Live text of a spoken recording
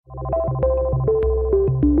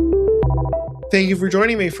Thank you for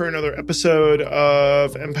joining me for another episode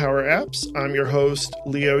of Empower Apps. I'm your host,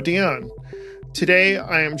 Leo Dion. Today,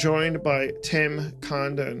 I am joined by Tim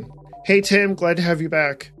Condon. Hey, Tim, glad to have you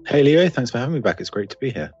back. Hey, Leo, thanks for having me back. It's great to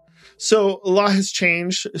be here. So, a lot has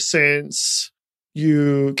changed since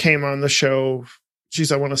you came on the show.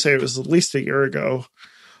 Geez, I want to say it was at least a year ago.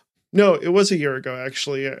 No, it was a year ago,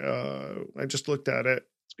 actually. I just looked at it.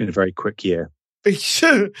 It's been a very quick year.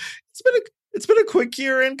 It's been a quick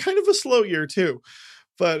year and kind of a slow year too,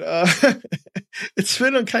 but it's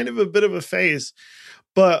been a kind of a bit of a phase.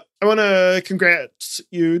 But I want to congrats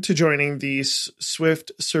you to joining the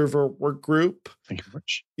Swift Server Work Group. Thank you very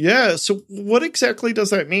much. Yeah. So what exactly does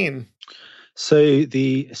that mean? So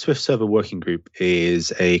the Swift Server Working Group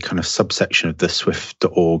is a kind of subsection of the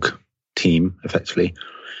Swift.org team, effectively.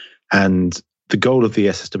 And the goal of the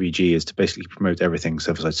SSWG is to basically promote everything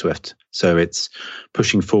server-side Swift. So it's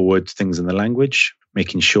pushing forward things in the language,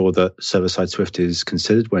 making sure that server-side Swift is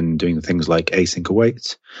considered when doing things like async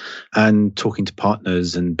await, and talking to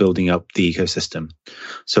partners and building up the ecosystem.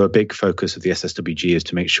 So a big focus of the SSWG is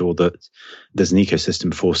to make sure that there's an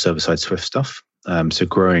ecosystem for server-side Swift stuff. So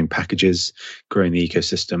growing packages, growing the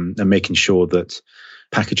ecosystem, and making sure that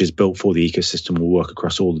packages built for the ecosystem will work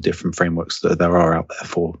across all the different frameworks that there are out there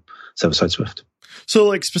for server-side Swift. So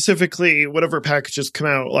like specifically, whatever packages come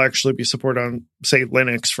out will actually be supported on, say,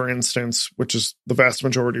 Linux, for instance, which is the vast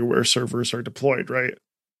majority where servers are deployed, right?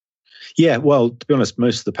 Yeah, well, to be honest,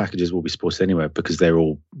 most of the packages will be supported anywhere because they're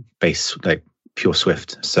all based like pure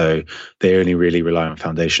Swift. So they only really rely on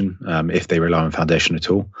Foundation, if they rely on Foundation at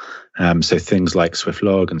all. So things like Swift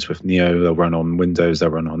Log and Swift Neo, they'll run on Windows, they'll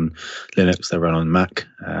run on Linux, they'll run on Mac.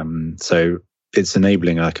 So it's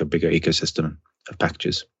enabling like a bigger ecosystem of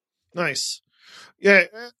packages. Nice. Yeah.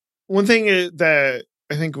 One thing that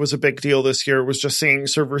I think was a big deal this year was just seeing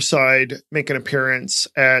server side make an appearance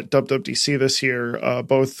at WWDC this year,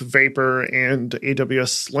 both Vapor and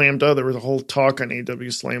AWS Lambda. There was a whole talk on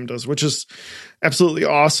AWS Lambdas, which is absolutely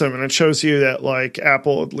awesome. And it shows you that like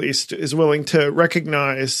Apple at least is willing to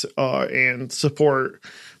recognize and support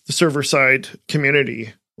the server side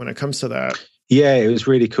community when it comes to that. Yeah, it was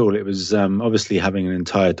really cool. It was obviously having an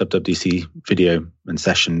entire WWDC video and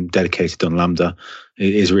session dedicated on Lambda.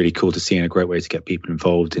 It is really cool to see and a great way to get people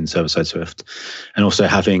involved in server-side Swift. And also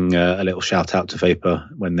having a little shout out to Vapor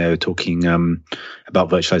when they were talking about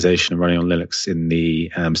virtualization and running on Linux in the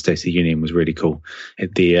State of the Union was really cool.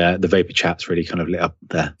 The Vapor chats really kind of lit up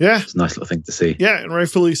there. Yeah. It's a nice little thing to see. Yeah, and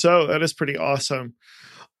rightfully so. That is pretty awesome.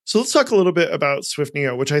 So let's talk a little bit about Swift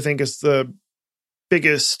Neo, which I think is the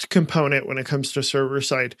biggest component when it comes to server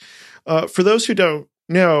side. For those who don't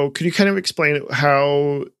know, could you kind of explain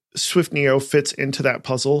how Swift Neo fits into that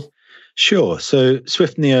puzzle? Sure. So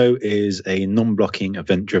Swift Neo is a non-blocking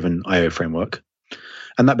event-driven IO framework.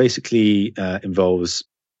 And that basically involves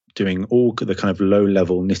doing all the kind of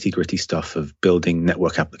low-level nitty-gritty stuff of building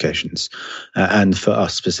network applications, and for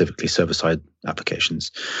us specifically server-side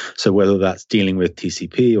applications. So whether that's dealing with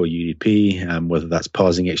TCP or UDP, whether that's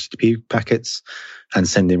parsing HTTP packets and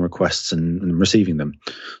sending requests and receiving them.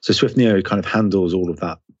 So Swift Neo kind of handles all of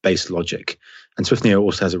that base logic. And Swift Neo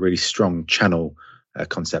also has a really strong channel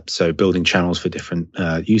concept. So building channels for different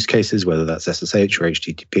use cases, whether that's SSH or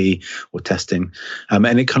HTTP or testing.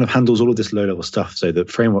 And it kind of handles all of this low-level stuff so that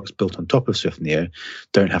frameworks built on top of Swift Neo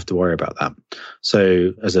don't have to worry about that.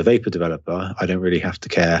 So as a Vapor developer, I don't really have to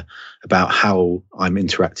care about how I'm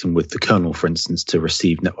interacting with the kernel, for instance, to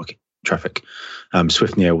receive network traffic.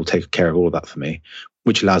 Swift Neo will take care of all of that for me,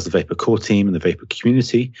 which allows the Vapor core team and the Vapor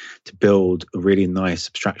community to build a really nice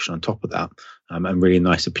abstraction on top of that, and really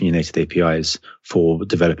nice opinionated APIs for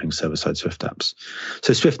developing server-side Swift apps.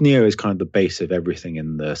 So Swift Neo is kind of the base of everything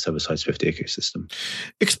in the server-side Swift ecosystem.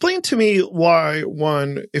 Explain to me why,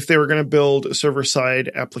 one, if they were going to build a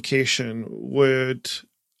server-side application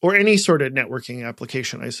or any sort of networking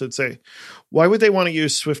application, I should say, why would they want to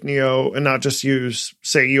use Swift Neo and not just use,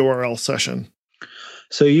 say, URL session?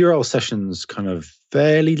 So URL session's kind of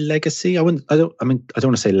fairly legacy. I don't want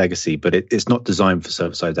to say legacy, but it's not designed for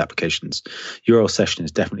server-side applications. URL session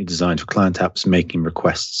is definitely designed for client apps making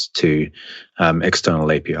requests to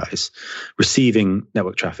external APIs. Receiving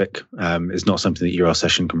network traffic is not something that URL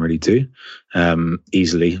session can really do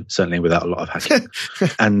easily, certainly without a lot of hacking.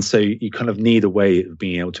 And so you kind of need a way of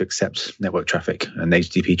being able to accept network traffic and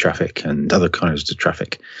HTTP traffic and other kinds of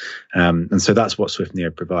traffic. And so that's what Swift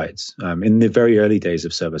Neo provides. In the very early days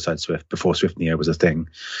of server-side Swift, before Swift Neo was a thing,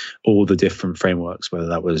 all the different frameworks, whether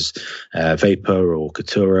that was Vapor or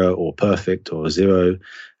Katura or Perfect or Zero,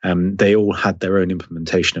 they all had their own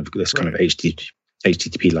implementation of this kind of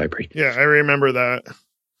HTTP library. Yeah, I remember that.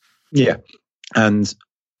 Yeah. And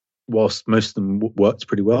whilst most of them worked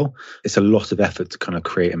pretty well, it's a lot of effort to kind of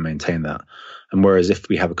create and maintain that. And whereas if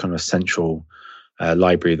we have a kind of central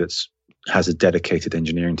library that's has a dedicated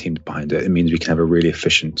engineering team behind it, it means we can have a really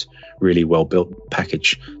efficient, really well-built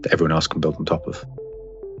package that everyone else can build on top of.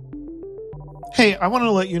 Hey, I want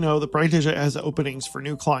to let you know that BrightDigit has openings for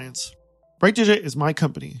new clients. BrightDigit is my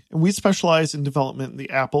company, and we specialize in development in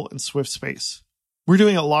the Apple and Swift space. We're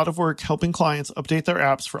doing a lot of work helping clients update their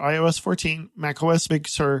apps for iOS 14, macOS Big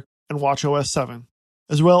Sur, and watchOS 7,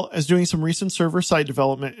 as well as doing some recent server-side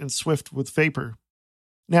development in Swift with Vapor.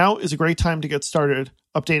 Now is a great time to get started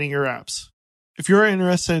updating your apps. If you're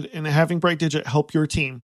interested in having BrightDigit help your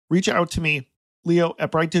team, reach out to me,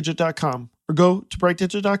 leo@brightdigit.com, or go to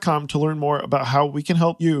brightdigit.com to learn more about how we can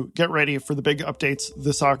help you get ready for the big updates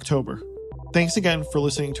this October. Thanks again for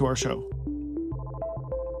listening to our show.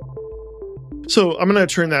 So I'm going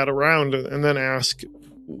to turn that around and then ask,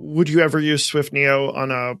 would you ever use Swift Neo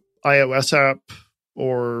on a iOS app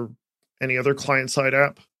or any other client-side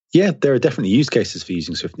app? Yeah, there are definitely use cases for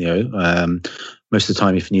using Swift Neo. Most of the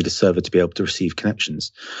time, if you need a server to be able to receive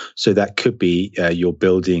connections. So that could be you're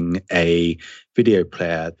building a video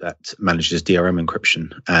player that manages DRM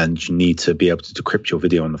encryption, and you need to be able to decrypt your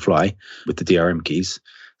video on the fly with the DRM keys.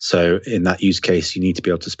 So in that use case, you need to be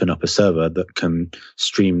able to spin up a server that can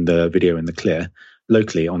stream the video in the clear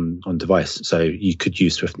locally on device. So you could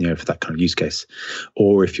use Swift Neo for that kind of use case.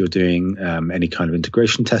 Or if you're doing any kind of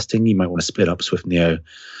integration testing, you might want to split up Swift Neo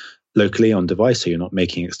locally on device, so you're not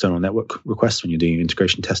making external network requests when you're doing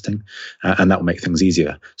integration testing, and that will make things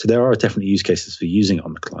easier. So there are definitely use cases for using it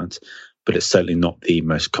on the client, but it's certainly not the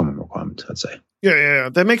most common requirement, I'd say. Yeah,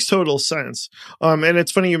 that makes total sense. And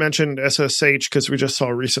it's funny you mentioned SSH, because we just saw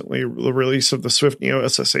recently the release of the Swift Neo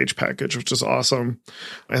SSH package, which is awesome.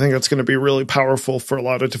 I think that's going to be really powerful for a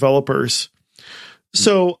lot of developers.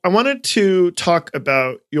 So I wanted to talk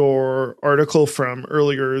about your article from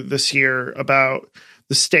earlier this year about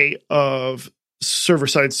the state of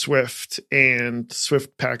server-side Swift and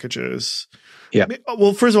Swift packages. Yeah.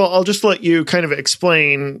 Well, first of all, I'll just let you kind of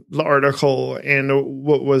explain the article and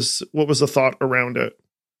what was the thought around it.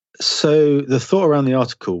 So the thought around the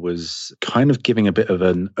article was kind of giving a bit of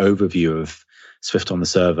an overview of Swift on the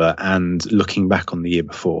server and looking back on the year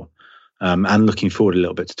before, and looking forward a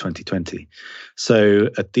little bit to 2020. So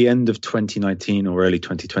at the end of 2019 or early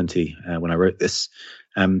 2020, when I wrote this,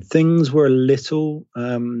 things were a little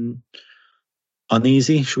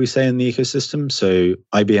uneasy, should we say, in the ecosystem. So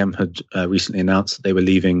IBM had recently announced that they were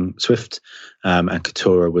leaving Swift, and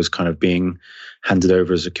Katora was kind of being handed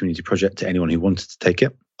over as a community project to anyone who wanted to take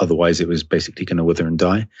it. Otherwise, it was basically going to wither and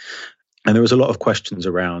die. And there was a lot of questions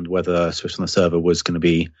around whether Swift on the server was going to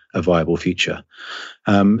be a viable future.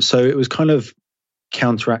 So it was kind of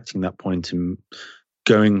counteracting that point and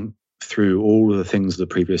going through all of the things of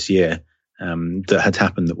the previous year that had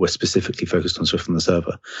happened that were specifically focused on Swift on the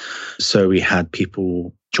server. So we had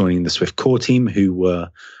people joining the Swift core team who were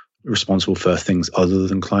responsible for things other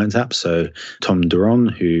than client apps. So Tom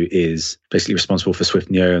Duron, who is basically responsible for Swift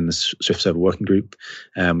Neo and the Swift Server Working Group.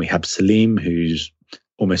 We have Salim, who's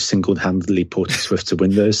almost single-handedly ported Swift to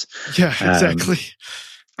Windows. Yeah, exactly.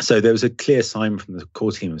 So there was a clear sign from the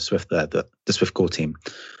core team of Swift there, that the Swift core team,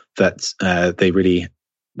 that they really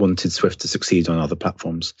wanted Swift to succeed on other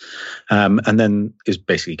platforms. And then it was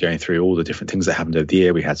basically going through all the different things that happened over the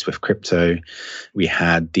year. We had Swift Crypto. We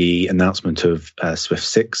had the announcement of Swift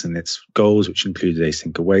 6 and its goals, which included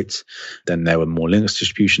async await. Then there were more Linux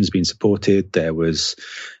distributions being supported. There was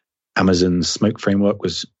Amazon's Smoke framework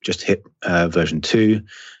was just hit version 2.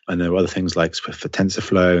 And there were other things like Swift for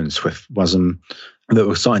TensorFlow and Swift WASM that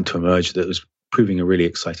were starting to emerge that was proving a really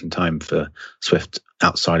exciting time for Swift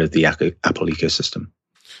outside of the Apple ecosystem.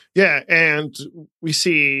 Yeah, and we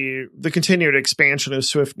see the continued expansion of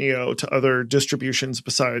Swift Neo to other distributions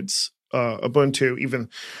besides Ubuntu. Even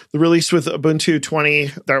the release with Ubuntu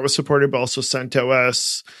 20, that was supported, but also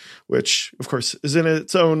CentOS, which, of course, is in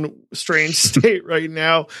its own strange state right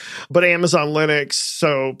now. But Amazon Linux,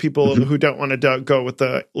 so people who don't want to go with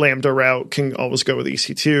the Lambda route can always go with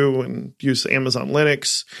EC2 and use Amazon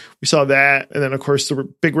Linux. We saw that. And then, of course, the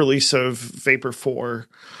big release of Vapor 4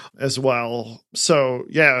 as well. So,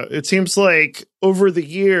 yeah, it seems like over the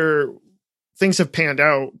year, things have panned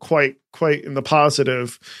out quite in the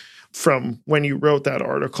positive from when you wrote that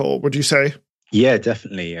article, would you say? Yeah,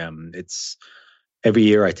 definitely. It's every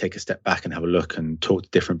year I take a step back and have a look and talk to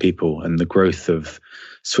different people, and the growth of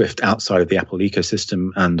Swift outside of the Apple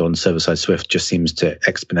ecosystem and on server-side Swift just seems to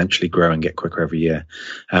exponentially grow and get quicker every year.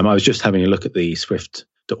 I was just having a look at the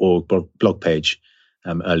swift.org blog page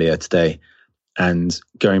earlier today, and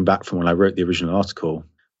going back from when I wrote the original article,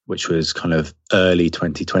 which was kind of early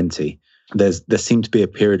 2020, there seemed to be a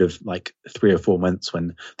period of like 3 or 4 months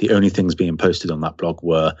when the only things being posted on that blog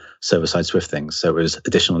were server-side Swift things. So it was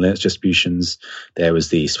additional Linux distributions. There was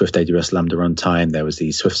the Swift AWS Lambda runtime. There was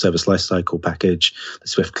the Swift Service Lifecycle package, the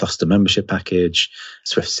Swift Cluster Membership package,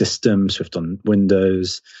 Swift System, Swift on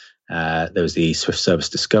Windows. There was the Swift Service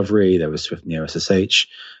Discovery. There was Swift Neo SSH.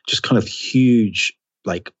 Just kind of huge,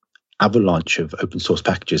 like, avalanche of open source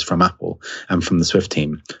packages from Apple and from the Swift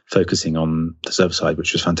team focusing on the server side,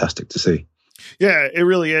 which was fantastic to see. Yeah, it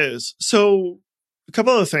really is. So a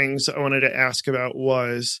couple of things I wanted to ask about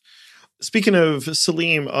was, speaking of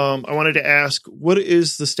Salim, I wanted to ask, what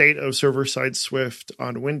is the state of server-side Swift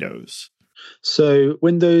on Windows? So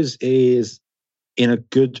Windows is in a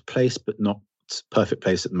good place, but not perfect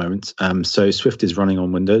place at the moment. So Swift is running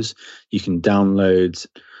on Windows. You can download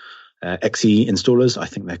XE installers. I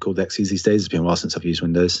think they're called XEs these days. It's been a while since I've used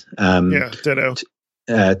Windows. Yeah, ditto.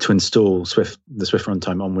 To install the Swift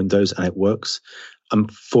runtime on Windows, and it works.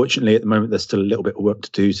 Unfortunately, at the moment, there's still a little bit of work to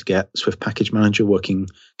do to get Swift Package Manager working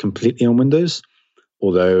completely on Windows,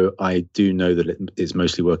 although I do know that it is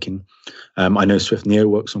mostly working. I know Swift Neo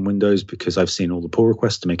works on Windows because I've seen all the pull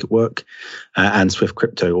requests to make it work, and Swift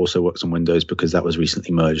Crypto also works on Windows because that was recently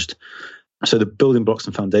merged. So the building blocks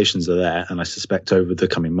and foundations are there, and I suspect over the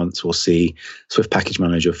coming months we'll see Swift Package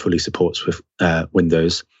Manager fully support Swift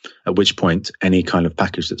Windows, at which point any kind of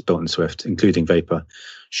package that's built in Swift, including Vapor,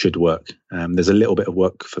 should work. There's a little bit of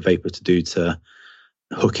work for Vapor to do to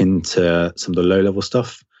hook into some of the low-level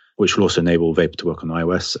stuff, which will also enable Vapor to work on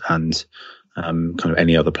iOS and kind of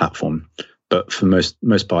any other platform. But for the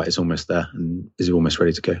most part, it's almost there and is almost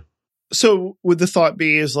ready to go. So would the thought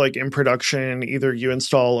be is like in production, either you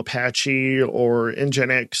install Apache or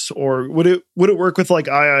Nginx, or would it work with like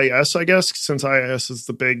IIS, I guess, since IIS is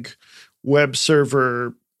the big web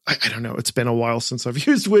server? I don't know. It's been a while since I've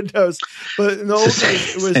used Windows, but in the old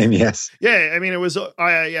days it was same, yes. Yeah, I mean, it was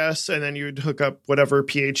IIS, and then you'd hook up whatever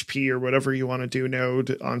PHP or whatever you want to do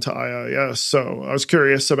node onto IIS. So I was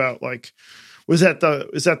curious about like, is that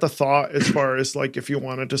the thought as far as like if you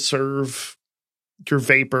wanted to serve your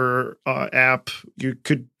Vapor app, you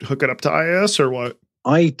could hook it up to IIS or what?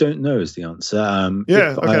 I don't know is the answer.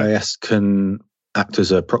 If okay. IIS can act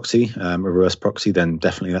as a proxy, a reverse proxy, then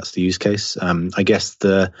definitely that's the use case. I guess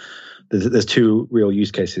there's two real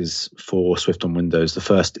use cases for Swift on Windows. The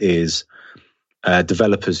first is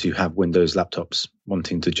developers who have Windows laptops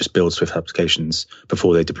wanting to just build Swift applications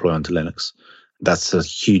before they deploy onto Linux. That's a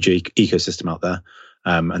huge ecosystem out there.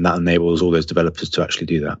 And that enables all those developers to actually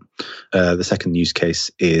do that. The second use case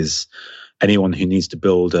is anyone who needs to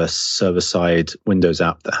build a server-side Windows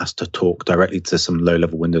app that has to talk directly to some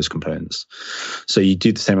low-level Windows components. So you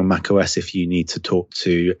do the same on macOS if you need to talk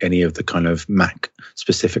to any of the kind of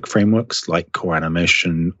Mac-specific frameworks like Core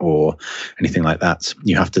Animation or anything like that.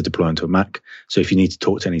 You have to deploy onto a Mac. So if you need to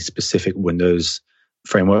talk to any specific Windows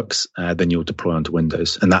frameworks, then you'll deploy onto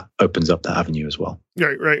Windows. And that opens up that avenue as well.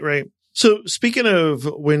 Right. So speaking of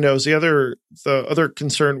Windows, the other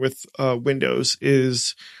concern with Windows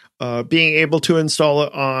is being able to install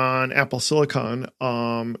it on Apple Silicon.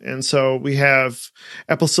 And so we have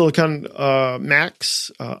Apple Silicon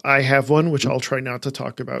Macs. I have one, which I'll try not to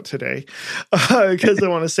talk about today because I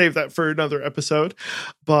want to save that for another episode.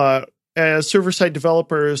 But as server-side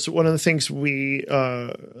developers, one of the things we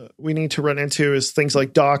need to run into is things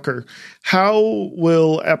like Docker. How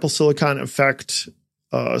will Apple Silicon affect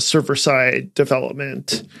server-side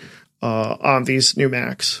development on these new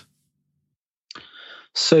Macs?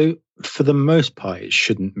 So for the most part, it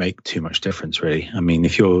shouldn't make too much difference, really. I mean,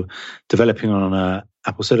 if you're developing on an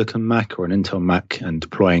Apple Silicon Mac or an Intel Mac and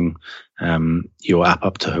deploying your app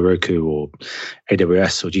up to Heroku or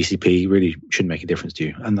AWS or GCP, really shouldn't make a difference to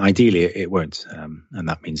you. And ideally, it won't. And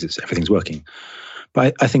that means everything's working.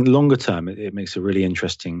 But I think longer term, it makes a really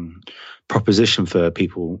interesting proposition for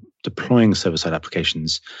people deploying server-side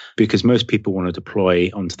applications, because most people want to deploy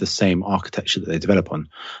onto the same architecture that they develop on,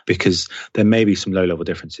 because there may be some low-level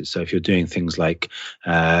differences. So if you're doing things like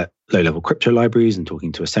low-level crypto libraries and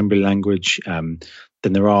talking to assembly language,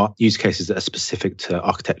 then there are use cases that are specific to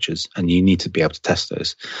architectures, and you need to be able to test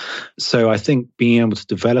those. So I think being able to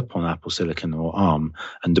develop on Apple Silicon or ARM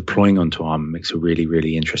and deploying onto ARM makes a really,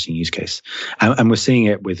 really interesting use case. And we're seeing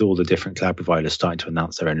it with all the different cloud providers starting to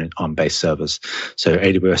announce their own ARM-based servers. So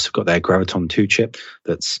AWS have got their Graviton 2 chip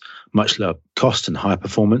that's much lower cost and higher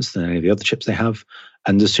performance than any of the other chips they have.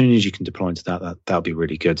 And as soon as you can deploy into that'll be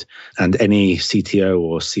really good. And any CTO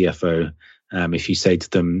or CFO, if you say to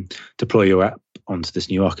them, deploy your app onto this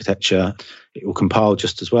new architecture. It will compile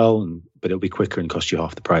just as well, but it'll be quicker and cost you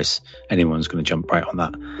half the price. Anyone's going to jump right on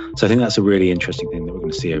that. So I think that's a really interesting thing that we're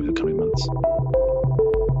going to see over the coming months.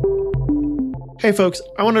 Hey folks,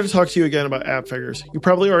 I wanted to talk to you again about AppFigures. You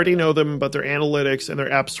probably already know them about their analytics and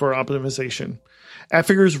their App Store optimization.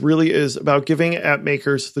 AppFigures really is about giving app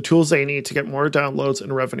makers the tools they need to get more downloads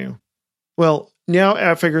and revenue. Well, now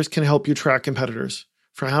AppFigures can help you track competitors,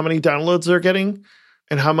 from how many downloads they're getting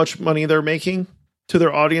and how much money they're making, to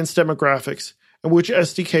their audience demographics and which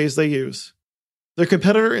SDKs they use. Their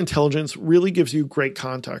competitor intelligence really gives you great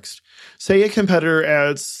context. Say a competitor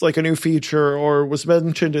adds like a new feature or was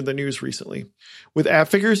mentioned in the news recently. With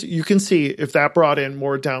AppFigures, you can see if that brought in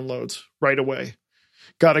more downloads right away.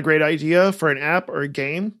 Got a great idea for an app or a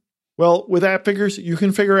game? Well, with AppFigures, you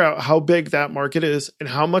can figure out how big that market is and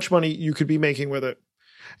how much money you could be making with it.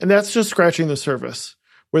 And that's just scratching the surface.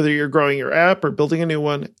 Whether you're growing your app or building a new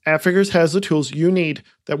one, AppFigures has the tools you need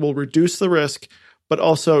that will reduce the risk, but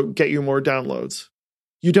also get you more downloads.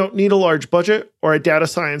 You don't need a large budget or a data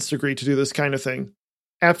science degree to do this kind of thing.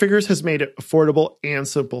 AppFigures has made it affordable and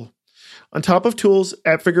simple. On top of tools,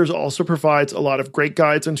 AppFigures also provides a lot of great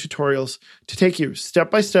guides and tutorials to take you step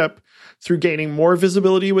by step through gaining more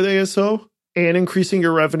visibility with ASO and increasing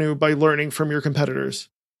your revenue by learning from your competitors.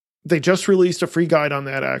 They just released a free guide on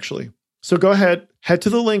that, actually. So go ahead, head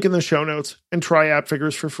to the link in the show notes and try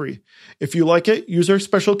AppFigures for free. If you like it, use our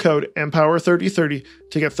special code EMPOWER3030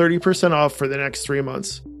 to get 30% off for the next 3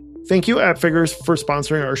 months. Thank you, AppFigures, for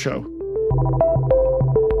sponsoring our show.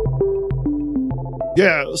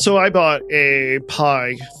 Yeah, so I bought a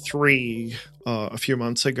Pi 3 a few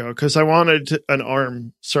months ago because I wanted an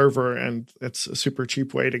ARM server, and it's a super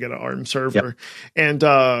cheap way to get an ARM server. Yep.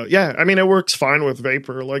 And it works fine with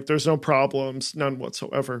Vapor. Like, there's no problems, none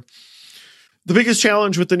whatsoever. The biggest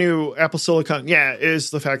challenge with the new Apple Silicon,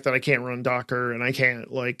 is the fact that I can't run Docker and I can't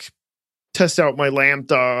test out my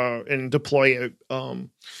Lambda and deploy it.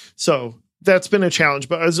 So that's been a challenge,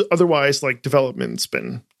 but otherwise, development's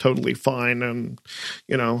been totally fine, and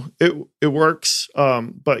it works.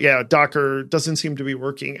 But yeah, Docker doesn't seem to be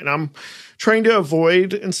working, and I'm trying to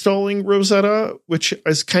avoid installing Rosetta, which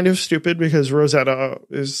is kind of stupid because Rosetta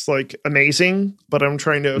is amazing, but I'm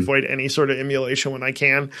trying to avoid any sort of emulation when I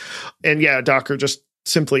can. And yeah, Docker just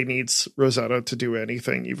simply needs Rosetta to do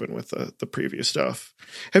anything, even with the previous stuff.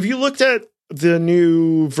 Have you looked at the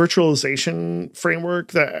new virtualization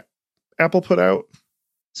framework that Apple put out?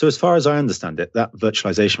 So as far as I understand it, that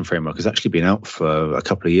virtualization framework has actually been out for a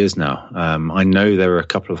couple of years now. I know there are a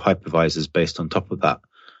couple of hypervisors based on top of that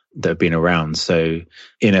have been around. So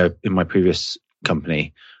in my previous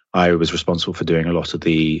company, I was responsible for doing a lot of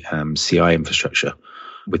the CI infrastructure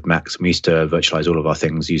with Macs. We used to virtualize all of our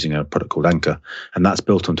things using a product called Anchor, and that's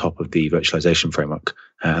built on top of the virtualization framework,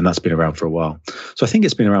 and that's been around for a while. So I think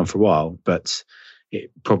it's been around for a while, but it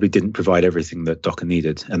probably didn't provide everything that Docker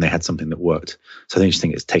needed, and they had something that worked. So I just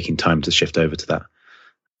think it's taking time to shift over to that.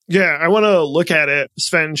 Yeah, I want to look at it.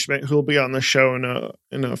 Sven Schmidt, who will be on the show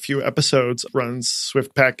in a few episodes, runs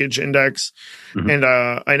Swift Package Index, and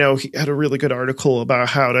I know he had a really good article about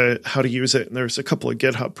how to use it. And there's a couple of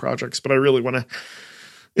GitHub projects, but I really want to.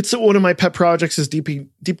 It's one of my pet projects is deep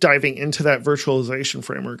diving into that virtualization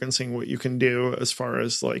framework and seeing what you can do as far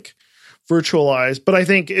as virtualize. But I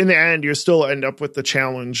think in the end, you still end up with the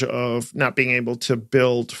challenge of not being able to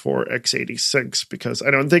build for x86 because I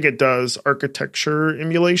don't think it does architecture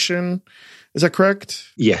emulation. Is that correct?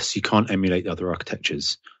 Yes, you can't emulate other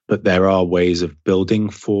architectures, but there are ways of building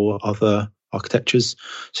for other architectures.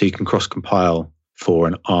 So you can cross-compile for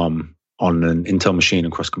an ARM on an Intel machine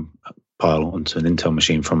and cross-compile onto an Intel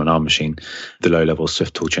machine from an ARM machine, the low-level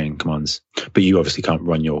Swift toolchain commands. But you obviously can't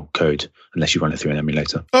run your code unless you run it through an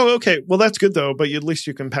emulator. Oh, okay. Well, that's good, though. But at least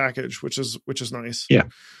you can package, which is nice. Yeah.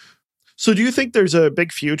 So do you think there's a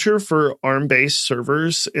big future for ARM-based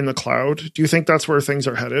servers in the cloud? Do you think that's where things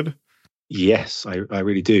are headed? Yes, I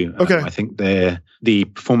really do. Okay. I think the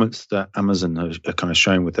performance that Amazon are kind of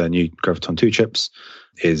showing with their new Graviton 2 chips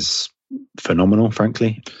is phenomenal,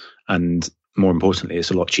 frankly. And more importantly,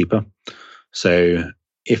 it's a lot cheaper. So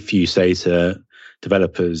if you say to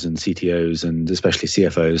developers and CTOs and especially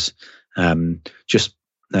CFOs, just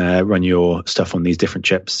run your stuff on these different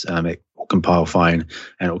chips, it will compile fine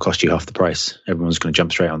and it will cost you half the price. Everyone's going to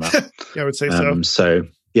jump straight on that. Yeah, I would say so. So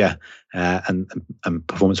yeah, and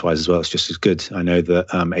performance-wise as well, it's just as good. I know that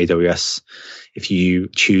AWS, if you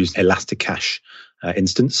choose Elasticache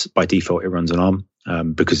instance, by default it runs on ARM.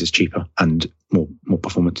 Because it's cheaper and more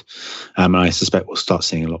performant. And I suspect we'll start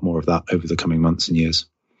seeing a lot more of that over the coming months and years.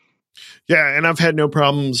 Yeah, and I've had no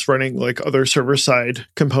problems running like other server-side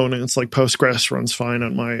components, like Postgres runs fine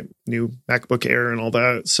on my new MacBook Air and all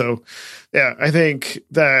that. So, yeah, I think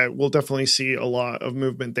that we'll definitely see a lot of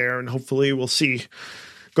movement there, and hopefully we'll see.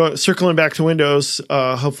 Circling back to Windows,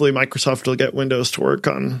 hopefully Microsoft will get Windows to work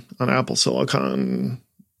on Apple Silicon.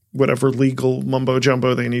 Whatever legal mumbo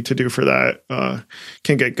jumbo they need to do for that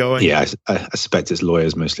can get going. Yeah, I suspect it's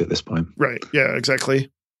lawyers mostly at this point. Right. Yeah,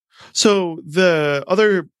 exactly. So the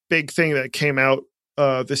other big thing that came out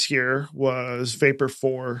this year was Vapor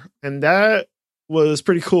 4, and that was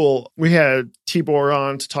pretty cool. We had Tibor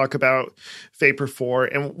on to talk about Vapor 4,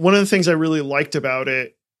 and one of the things I really liked about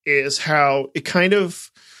it is how it kind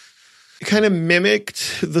of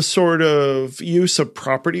mimicked the sort of use of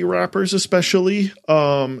property wrappers, especially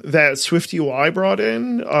that SwiftUI brought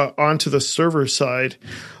in onto the server side.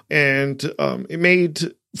 And it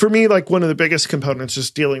made, for me, like one of the biggest components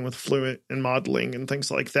just dealing with Fluent and modeling and things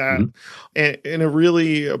like that. Mm-hmm. And it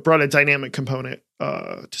really brought a dynamic component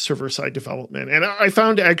to server-side development. And I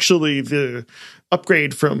found actually the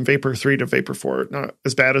upgrade from Vapor 3 to Vapor 4 not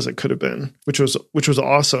as bad as it could have been, which was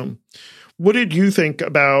awesome. What did you think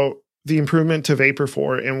about the improvement to Vapor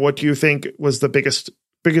 4, and what do you think was the biggest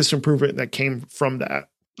improvement that came from that?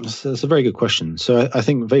 That's a very good question. So I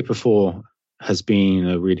think Vapor 4 has been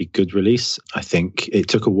a really good release. I think it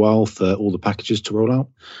took a while for all the packages to roll out.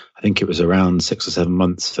 I think it was around 6 or 7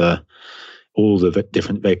 months for all the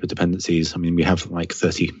different Vapor dependencies. I mean, we have like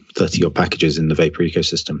 30 odd packages in the Vapor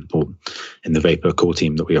ecosystem, or in the Vapor core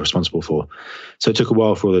team that we are responsible for. So it took a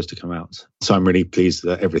while for all those to come out. So I'm really pleased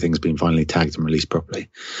that everything's been finally tagged and released properly.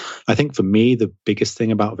 I think for me, the biggest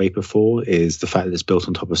thing about Vapor 4 is the fact that it's built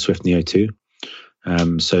on top of SwiftNeo 2.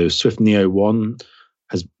 So SwiftNeo 1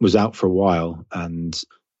 was out for a while, and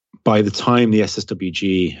by the time the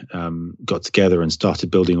SSWG got together and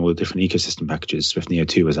started building all the different ecosystem packages, SwiftNeo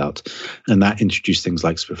 2 was out. And that introduced things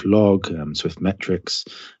like SwiftLog, Swiftmetrics,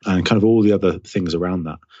 and kind of all the other things around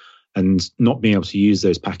that. And not being able to use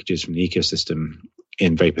those packages from the ecosystem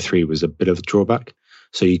in Vapor 3 was a bit of a drawback.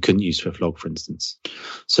 So you couldn't use SwiftLog, for instance.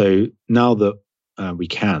 So now that we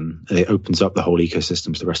can, it opens up the whole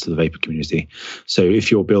ecosystem to the rest of the Vapor community. So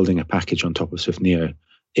if you're building a package on top of SwiftNeo,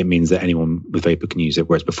 it means that anyone with Vapor can use it,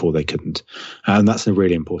 whereas before they couldn't. And that's a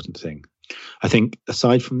really important thing. I think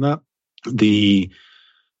aside from that, the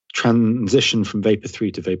transition from Vapor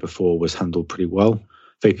 3 to Vapor 4 was handled pretty well.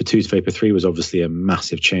 Vapor 2 to Vapor 3 was obviously a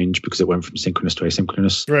massive change because it went from synchronous to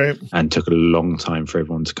asynchronous, right, and took a long time for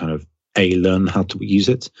everyone to kind of A, learn how to use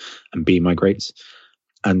it, and B, migrate.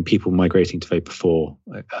 And people migrating to Vapor 4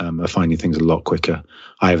 are finding things a lot quicker.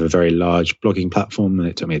 I have a very large blogging platform, and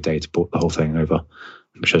it took me a day to port the whole thing over,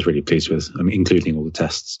 which I was really pleased with, including all the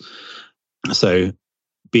tests. So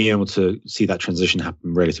being able to see that transition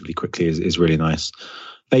happen relatively quickly is really nice.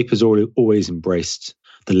 Vapor's always embraced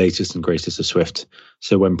the latest and greatest of Swift.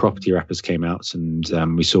 So when property wrappers came out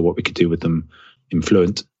and we saw what we could do with them in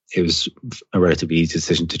Fluent, it was a relatively easy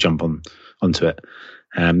decision to jump onto it.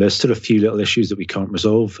 There's still a few little issues that we can't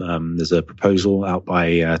resolve. There's a proposal out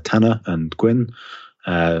by Tanner and Gwyn,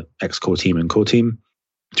 ex-core team and core team,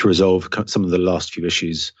 to resolve some of the last few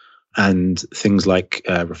issues. And things like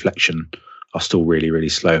reflection are still really, really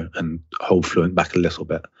slow and hold Fluent back a little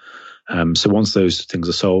bit. So once those things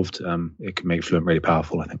are solved, it can make Fluent really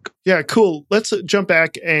powerful, I think. Yeah, cool. Let's jump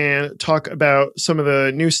back and talk about some of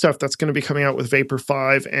the new stuff that's going to be coming out with Vapor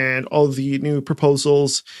 5 and all the new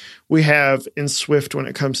proposals we have in Swift when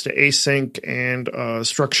it comes to async and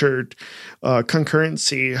structured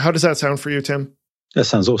concurrency. How does that sound for you, Tim? That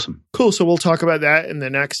sounds awesome. Cool. So we'll talk about that in the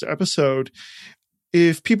next episode.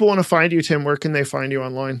 If people want to find you, Tim, where can they find you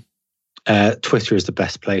online? Twitter is the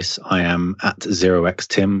best place. I am at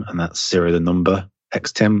 0xtim, and that's 0 the number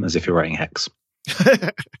xtim, as if you're writing hex.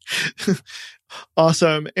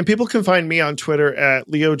 Awesome. And people can find me on Twitter at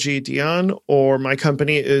LeoGDion, or my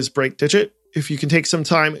company is BreakDigit. If you can take some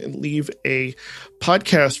time and leave a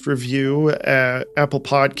podcast review at Apple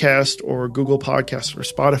Podcast or Google Podcast or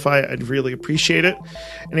Spotify, I'd really appreciate it.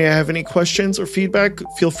 And if you have any questions or feedback,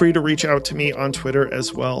 feel free to reach out to me on Twitter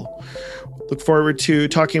as well. Look forward to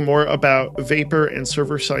talking more about Vapor and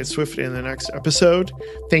server-side Swift in the next episode.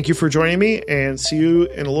 Thank you for joining me, and see you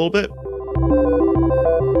in a little bit.